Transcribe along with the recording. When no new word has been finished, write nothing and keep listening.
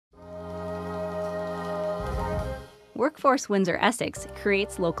Workforce WindsorEssex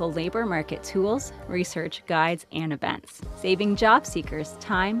creates local labor market tools, research, guides, and events, saving job seekers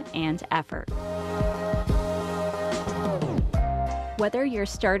time and effort. Whether you're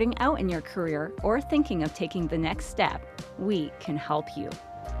starting out in your career or thinking of taking the next step, we can help you.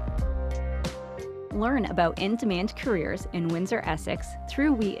 Learn about in-demand careers in Windsor-Essex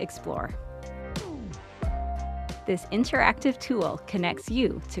through We Explore. This interactive tool connects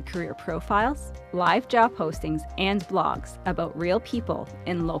you to career profiles, live job postings, and blogs about real people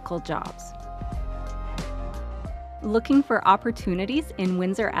in local jobs. Looking for opportunities in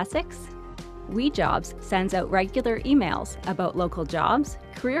Windsor-Essex? WeJobs sends out regular emails about local jobs,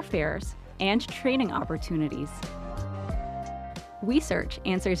 career fairs, and training opportunities. WeSearch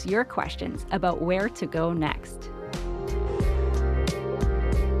answers your questions about where to go next.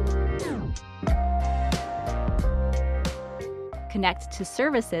 Connect to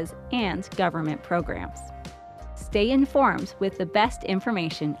services and government programs. Stay informed with the best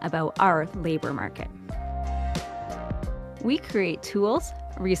information about our labor market. We create tools,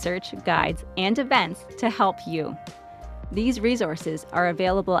 research, guides, and events to help you. These resources are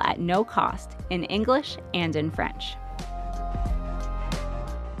available at no cost in English and in French.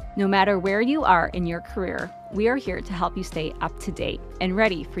 No matter where you are in your career, we are here to help you stay up to date and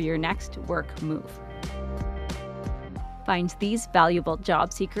ready for your next work move. Find these valuable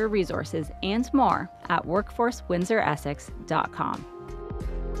job seeker resources and more at workforcewindsoressex.com.